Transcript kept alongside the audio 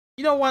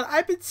You know what?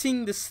 I've been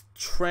seeing this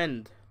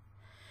trend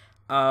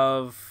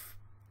of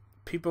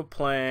people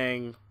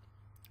playing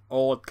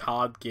old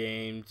COD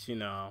games.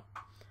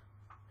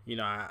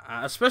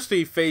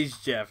 Especially FaZe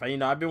Jeff.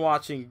 I've been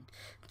watching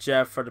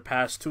Jeff for the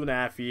past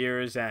 2.5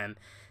 years, and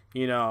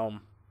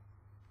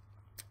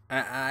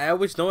I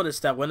always notice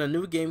that when a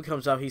new game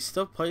comes out, he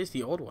still plays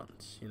the old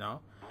ones.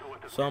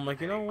 So I'm like,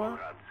 you know what?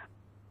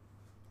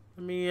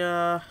 Let me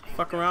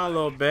fuck around a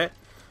little bit.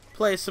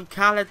 Play some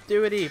Call of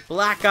Duty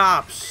Black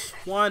Ops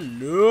 1.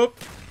 Nope.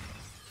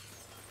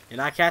 You're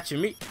not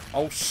catching me.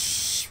 Oh,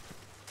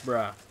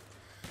 bruh.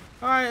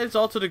 Alright, it's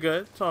all to the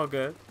good. It's all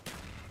good.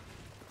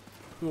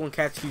 We won't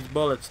catch these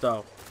bullets,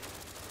 though.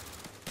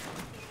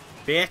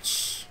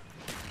 Bitch.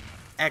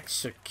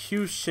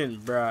 Execution,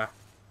 bruh.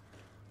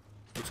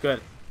 What's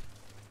good?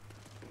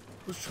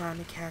 Who's trying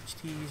to catch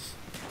these?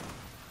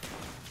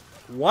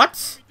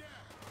 What?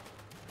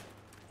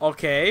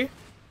 Okay.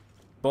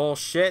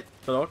 Bullshit,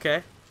 but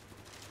okay.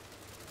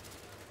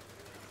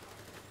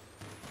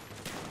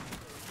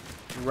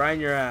 Right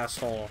in your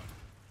asshole.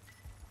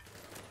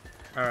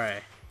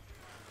 Alright.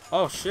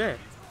 Oh shit.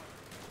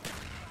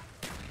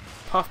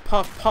 Puff,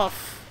 puff,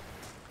 puff.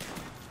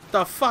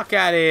 The fuck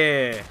out of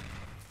here.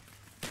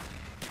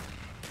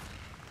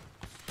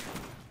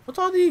 What's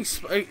all the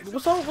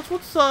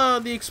what's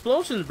the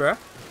explosions, bruh?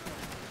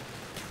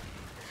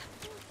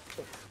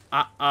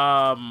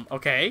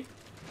 Okay.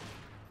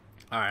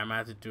 Alright, I'm gonna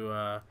have to do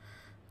a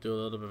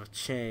little bit of a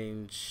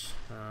change.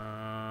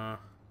 Yeah,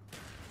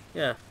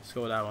 let's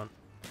go with that one.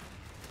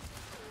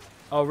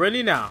 Oh,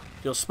 really now?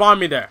 You'll spawn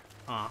me there.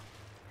 Yeah,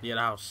 the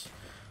house.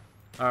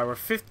 Alright, we're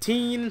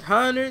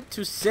 1500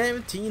 to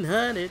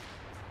 1700.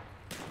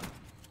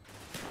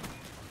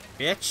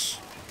 Bitch.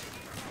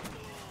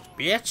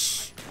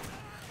 Bitch.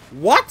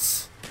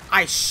 What?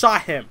 I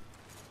shot him.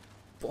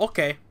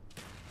 Okay.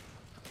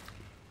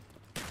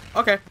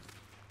 Okay.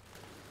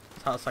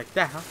 So it's like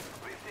that, huh?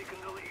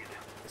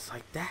 It's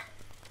like that.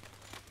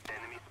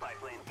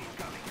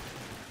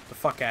 The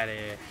fuck out of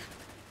here.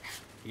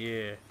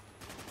 Yeah.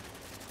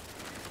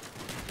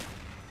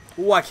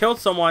 Ooh, I killed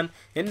someone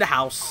in the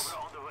house.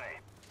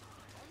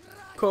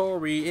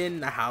 Corey in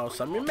the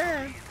house. I'm your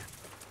man.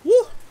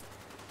 Woo!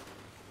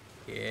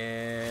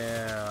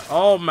 Yeah.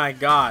 Oh my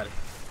god.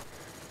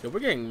 Yo, we're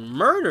getting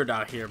murdered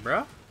out here,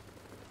 bro.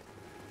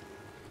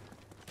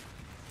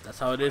 That's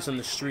how it is in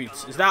the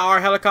streets. Is that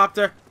our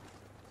helicopter?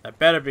 That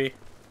better be.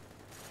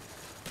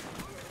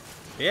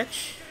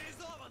 Bitch.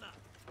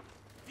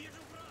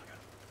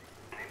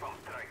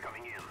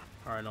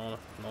 Alright, no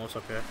one's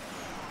up here.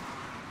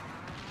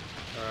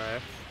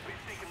 Alright.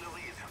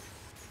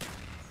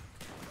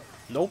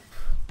 Nope.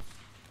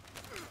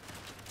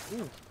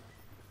 Ooh.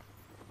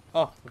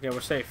 Oh, okay,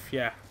 we're safe.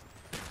 Yeah.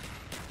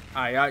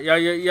 Alright,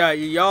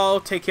 y'all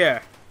take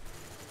care.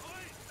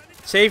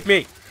 Save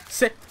me.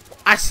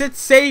 I said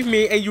save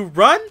me and you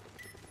run?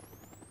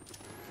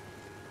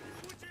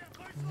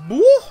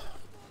 Woo!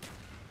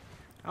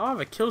 I don't have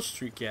a kill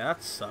streak yet.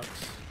 That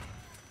sucks.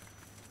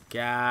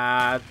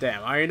 God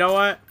damn. Alright, you know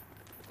what?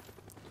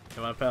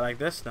 You wanna play like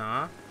this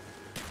now, huh?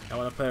 Y'all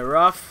wanna play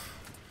rough?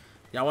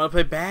 Y'all wanna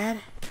play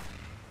bad?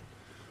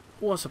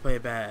 Who wants to play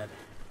bad?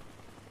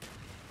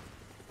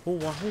 Who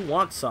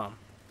wants some?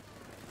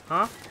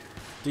 Huh?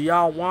 Do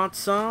y'all want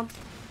some?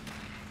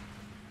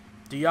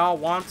 Do y'all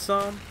want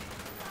some?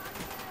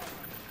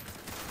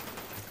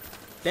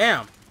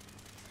 Damn.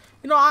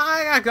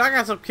 I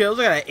got some kills.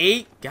 I got an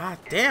 8. God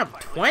damn,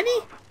 20?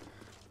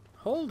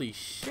 Holy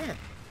shit.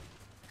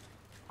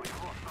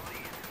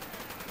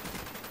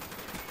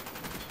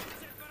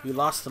 We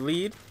lost the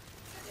lead.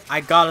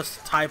 I got us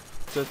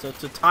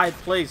to tie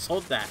place.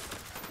 Hold that.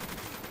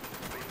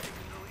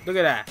 Look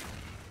at that.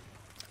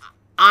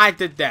 I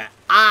did that.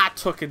 I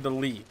took in the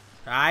lead.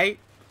 Alright?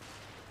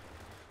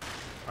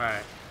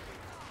 Alright.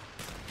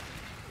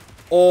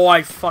 Oh,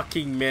 I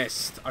fucking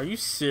missed. Are you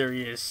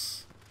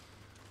serious?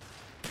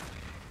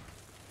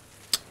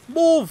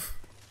 Move!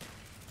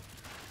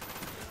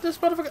 This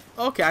motherfucker.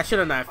 Okay, I should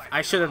have knifed.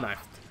 I should have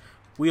knifed.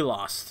 We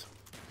lost.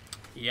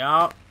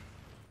 Yup.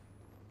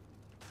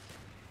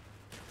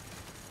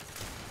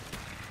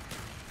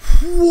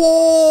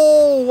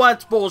 Whoa!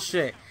 That's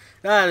bullshit.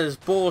 That is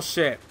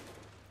bullshit.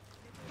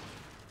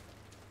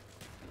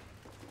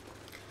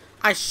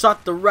 I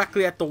shot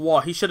directly at the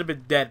wall. He should have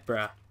been dead,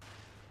 bruh.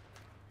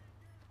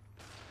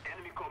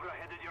 Enemy Cobra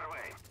headed your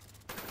way.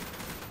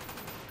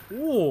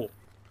 Ooh.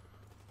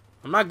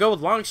 I'm not good with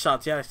long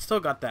shots yet. I still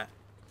got that.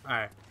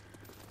 Alright.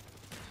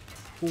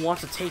 Who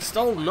wants a taste?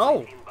 Oh,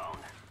 no.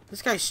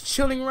 This guy's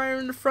chilling right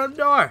in the front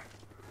door.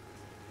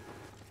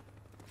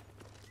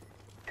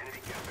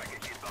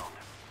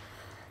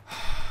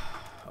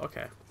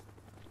 Okay.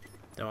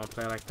 Don't want to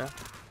play like that.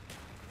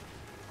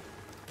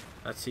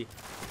 Let's see.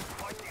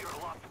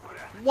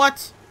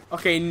 What?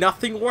 Okay,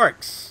 nothing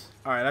works.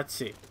 Alright, let's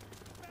see.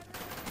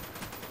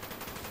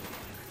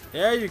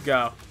 There you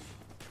go.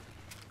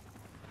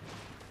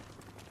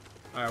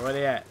 Alright, where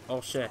they at?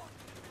 Oh, shit.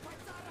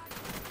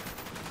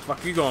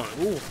 Fuck you going?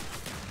 Ooh.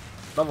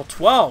 Level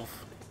 12.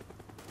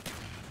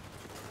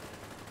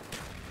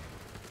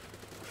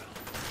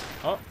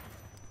 Oh.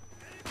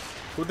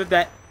 Who did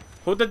that?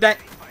 Who did that?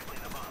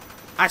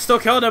 I still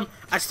killed him.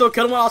 I still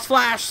killed him when I was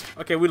flashed.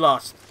 Okay, we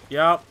lost.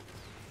 Yup.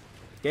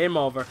 Game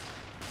over.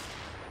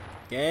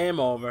 Game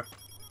over.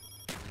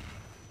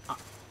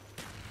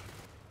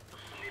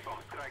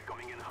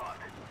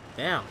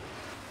 Damn.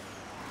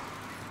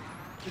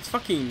 It's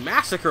fucking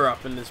massacre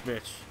up in this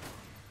bitch.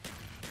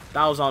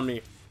 That was on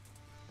me.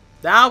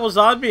 That was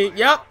on me.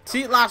 Yep.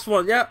 See, last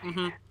one. Yep.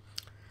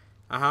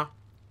 Uh-huh.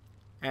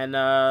 And,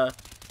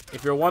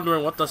 if you're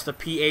wondering what does the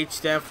PH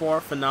stand for,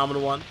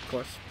 phenomenal one, of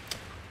course.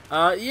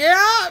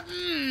 Yeah.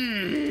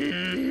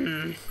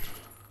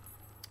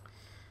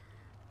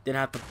 Didn't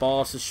have the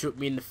balls to shoot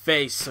me in the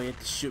face, so you had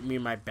to shoot me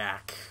in my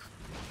back.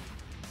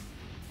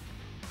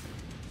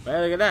 But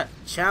hey, look at that.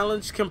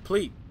 Challenge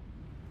complete.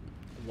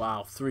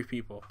 Wow, 3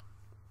 people.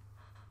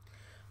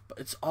 But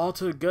it's all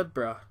to the good,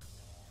 bro.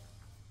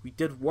 We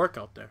did work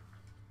out there.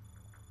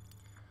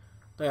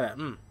 Look at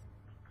that.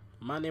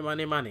 Money,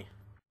 money, money.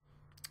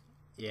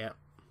 Yeah.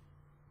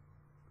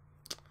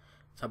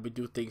 That's how we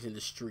do things in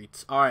the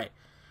streets. Alright.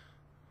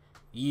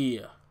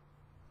 Yeah.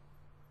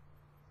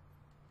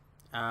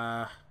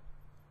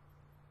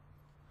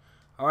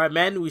 Alright,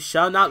 man. We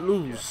shall not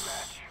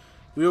lose.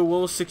 We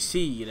will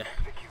succeed.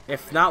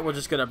 If not, we're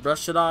just gonna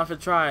brush it off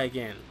and try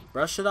again.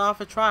 Brush it off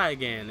and try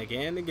again.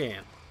 Again,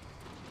 again.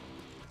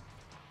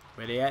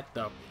 Where they at,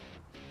 though?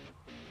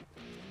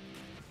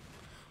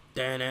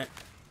 Damn it.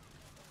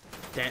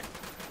 Damn.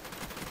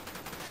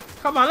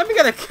 Come on, let me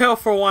get a kill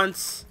for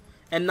once.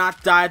 And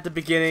not die at the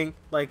beginning.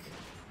 Like.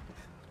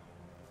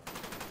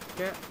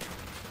 Yeah.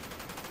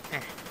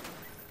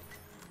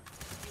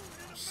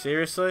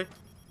 Seriously?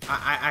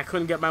 I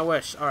couldn't get my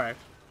wish. Alright.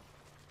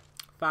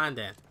 Fine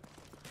then.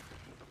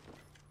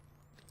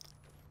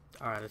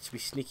 Alright, let's be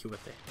sneaky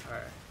with it.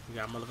 Alright. We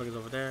got motherfuckers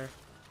over there.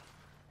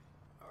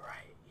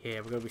 Alright.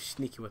 Yeah, we're gonna be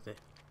sneaky with it.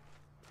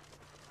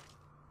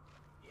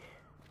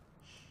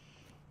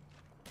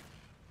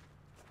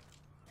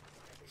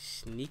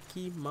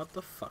 Sneaky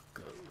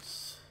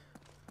motherfuckers.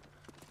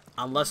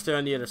 Unless they're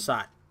on the other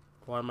side.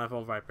 Why is my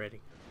phone vibrating?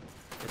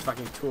 It's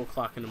fucking 2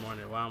 o'clock in the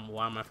morning. Why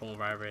am my phone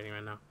vibrating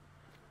right now?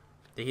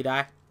 Did he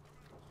die?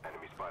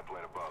 Enemy spy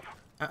plane above.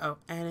 Uh-oh.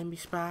 Enemy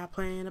spy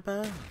plane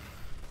above.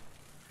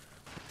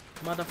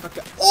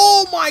 Motherfucker.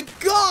 Oh my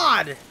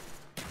god!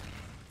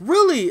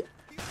 Really?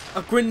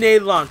 A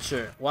grenade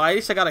launcher. Well, at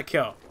least I got a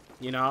kill.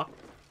 You know?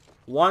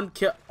 1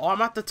 kill. Oh,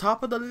 I'm at the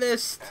top of the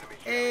list.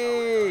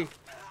 Hey!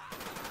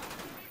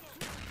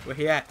 Where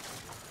he at?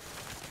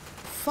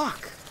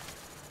 Fuck.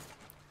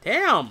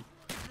 Damn.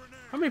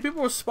 How many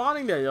people were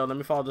spawning there? Yo, let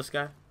me follow this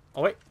guy.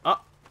 Oh, wait.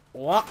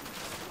 What?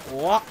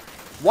 What?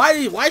 Why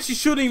is she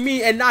shooting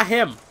me and not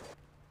him?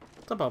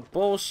 What type of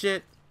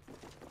bullshit?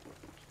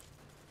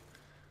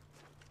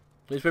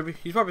 He's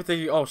probably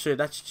thinking, oh shit,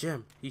 that's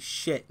Jim. He's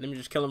shit. Let me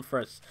just kill him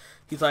first.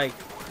 He's like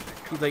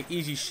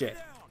easy shit.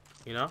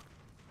 You know?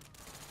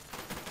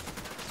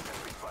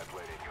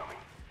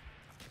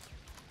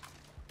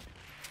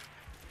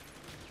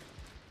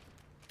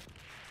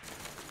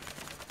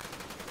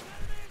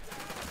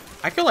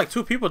 I killed like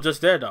 2 people just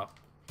there though.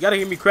 You gotta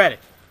give me credit.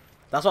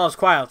 That's why I was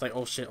quiet. I was like,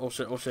 oh shit, oh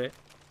shit, oh shit.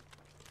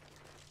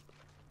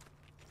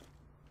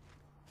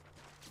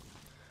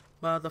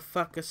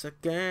 Motherfuckers are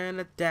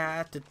gonna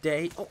die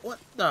today. Oh, what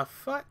the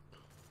fuck?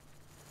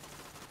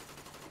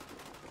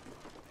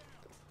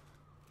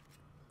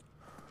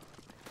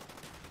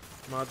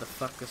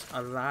 Motherfuckers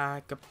are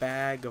like a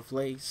bag of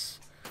lace.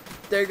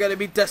 They're gonna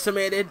be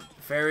decimated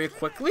very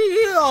quickly.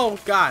 Oh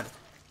god.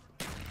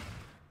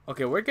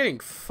 Okay, we're getting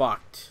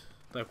fucked.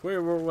 Like we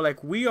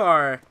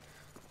are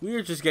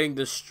just getting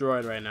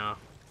destroyed right now.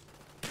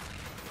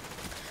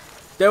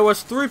 There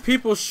was 3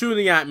 people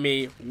shooting at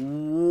me.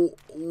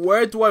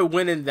 Where do I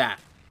win in that?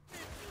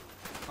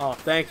 Oh,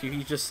 thank you.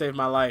 He just saved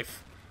my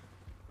life.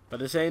 But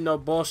this ain't no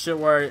bullshit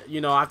where, you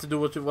know, I have to do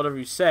whatever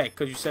you say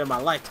because you saved my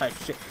life type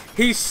shit.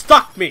 He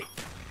stuck me.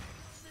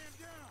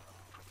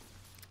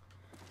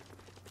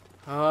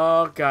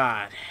 Oh,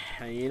 God.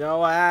 And you know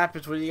what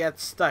happens when you get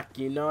stuck.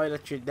 You know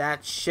that you're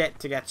that shit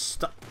to get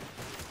stuck.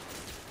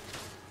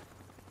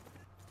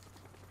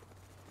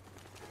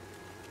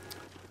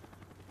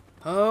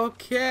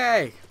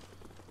 Okay.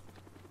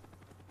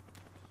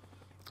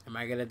 Am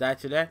I gonna die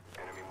today?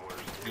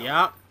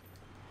 Yup.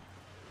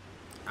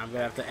 I'm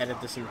gonna have to edit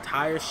this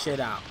entire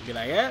shit out. Be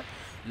like, yeah,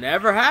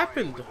 never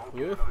happened.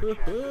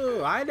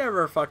 I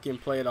never fucking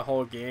played a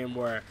whole game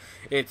where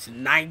it's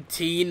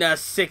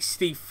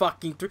 1960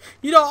 fucking 3.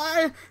 You know,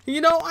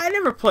 I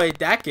never played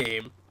that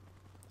game.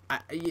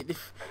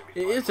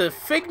 It's a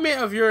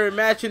figment of your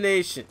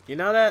imagination. You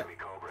know that?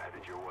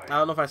 I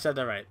don't know if I said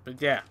that right,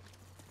 but yeah.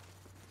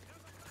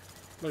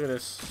 Look at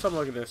this.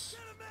 Look at this.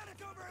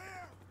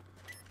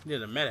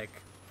 Need a medic.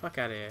 Fuck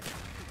out of here.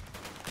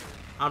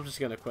 I'm just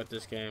gonna quit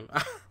this game.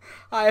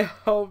 I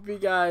hope you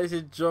guys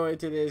enjoyed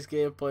today's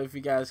gameplay. If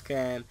you guys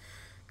can,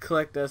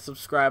 click the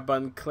subscribe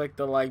button, click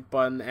the like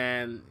button,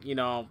 and, you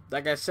know,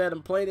 like I said,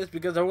 I'm playing this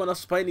because everyone else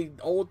is playing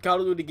the old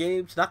Call of Duty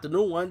games, not the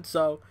new one,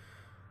 so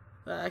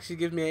that actually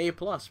gives me an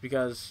A+,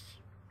 because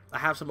I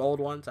have some old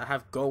ones. I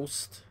have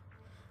Ghost.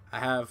 I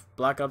have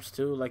Black Ops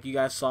 2, like you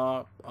guys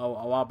saw a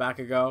while back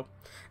ago.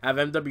 I have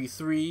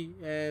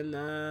MW3, and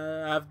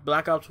I have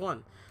Black Ops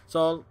 1.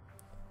 So,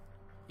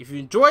 if you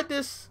enjoyed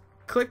this,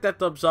 click that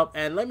thumbs up,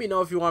 and let me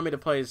know if you want me to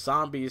play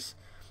zombies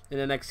in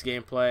the next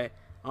gameplay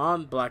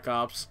on Black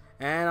Ops.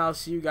 And I'll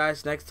see you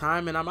guys next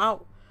time, and I'm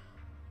out.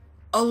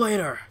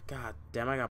 Later. God damn, I got